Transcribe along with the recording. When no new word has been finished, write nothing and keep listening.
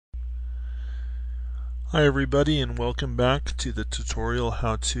Hi everybody, and welcome back to the tutorial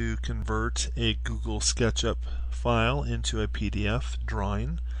how to convert a Google SketchUp file into a PDF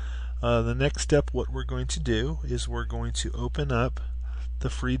drawing. The next step, what we're going to do is we're going to open up the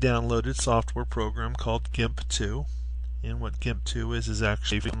free downloaded software program called GIMP 2. And what GIMP 2 is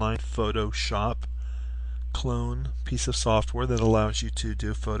actually an online Photoshop clone piece of software that allows you to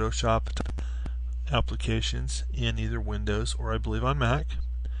do Photoshop applications in either Windows or I believe on Mac.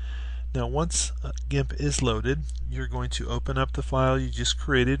 Now once GIMP is loaded, you're going to open up the file you just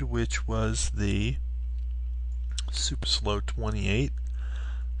created, which was the Super Slow 28.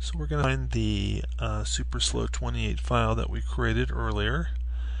 So we're going to find the Super Slow 28 file that we created earlier,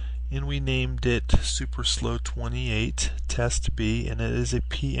 and we named it Super Slow 28 Test B, and it is a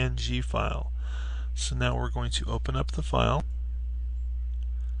PNG file. So now we're going to open up the file,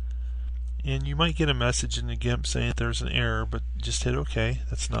 and you might get a message in the GIMP saying there's an error, but just hit OK.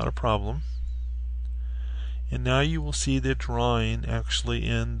 That's not a problem. And now you will see the drawing actually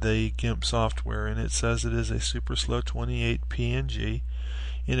in the GIMP software, and it says it is a Super Slow 28 PNG,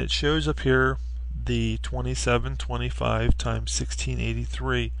 and it shows up here the 2725 times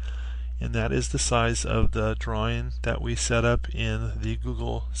 1683, and that is the size of the drawing that we set up in the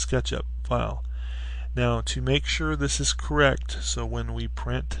Google SketchUp file. Now, to make sure this is correct, so when we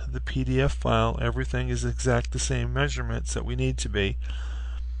print the PDF file, everything is exact the same measurements that we need to be.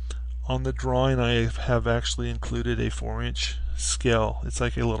 On the drawing, I have actually included a 4-inch scale. It's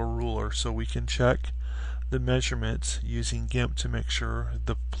like a little ruler, so we can check the measurements using GIMP to make sure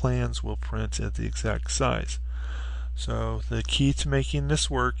the plans will print at the exact size. So the key to making this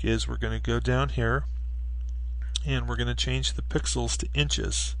work is we're going to go down here and we're going to change the pixels to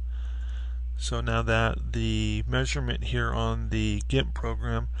inches. So now that the measurement here on the GIMP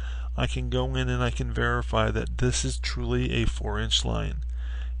program, I can go in and I can verify that this is truly a 4-inch line.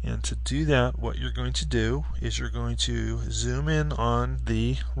 And to do that, what you're going to do is you're going to zoom in on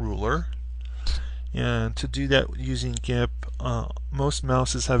the ruler. And to do that using GIMP, most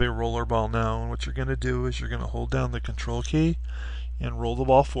mouses have a roller ball now, and what you're going to do is you're going to hold down the control key and roll the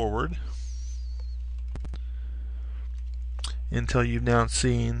ball forward until you've now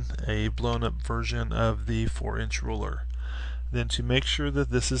seen a blown up version of the 4-inch ruler. Then to make sure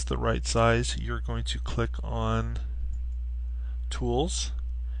that this is the right size, you're going to click on Tools,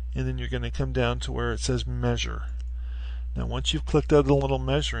 and then you're going to come down to where it says Measure. Now once you've clicked on the little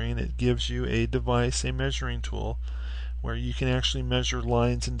measuring, it gives you a device, a measuring tool, where you can actually measure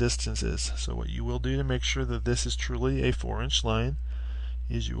lines and distances. So what you will do to make sure that this is truly a 4-inch line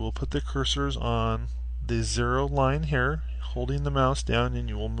is you will put the cursors on the 0 line here, holding the mouse down, and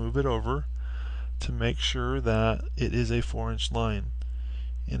you will move it over to make sure that it is a 4-inch line.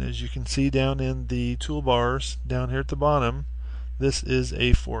 And as you can see down in the toolbars down here at the bottom, this is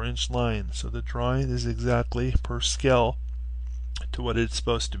a 4-inch line. So the drawing is exactly per scale to what it's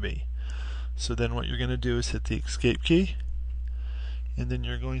supposed to be. So then what you're going to do is hit the escape key, and then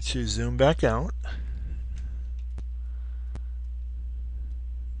you're going to zoom back out.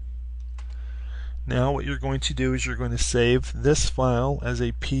 Now what you're going to do is you're going to save this file as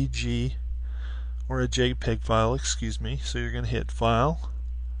a PG or a JPEG file, excuse me. So you're going to hit File,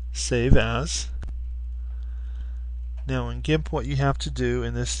 Save As. Now in GIMP, what you have to do,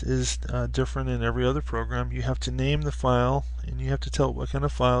 and this is different in every other program, you have to name the file and you have to tell it what kind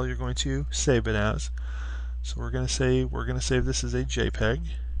of file you're going to save it as. So we're going to save this as a JPEG,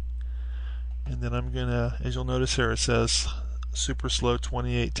 and then I'm going to, as you'll notice here, it says Super Slow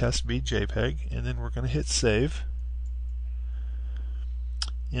 28 Test B JPEG, and then we're going to hit Save.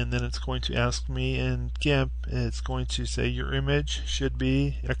 And then it's going to ask me in GIMP, it's going to say your image should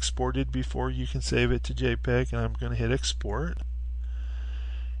be exported before you can save it to JPEG, and I'm going to hit Export.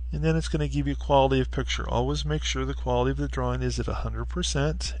 And then it's going to give you quality of picture. Always make sure the quality of the drawing is at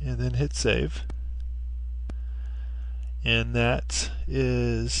 100%, and then hit Save. And that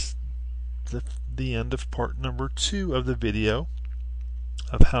is the end of part number 2 of the video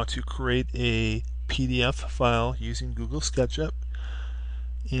of how to create a PDF file using Google SketchUp.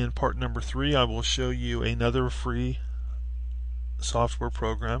 In part number 3, I will show you another free software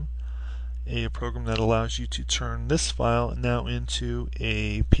program, a program that allows you to turn this file now into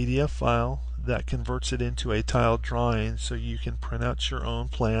a PDF file that converts it into a tiled drawing, so you can print out your own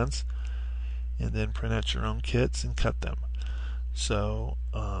plans and then print out your own kits and cut them. So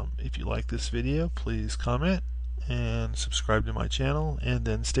if you like this video, please comment and subscribe to my channel, and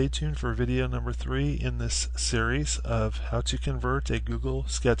then stay tuned for video number 3 in this series of how to convert a Google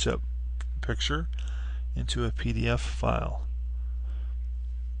SketchUp picture into a PDF file.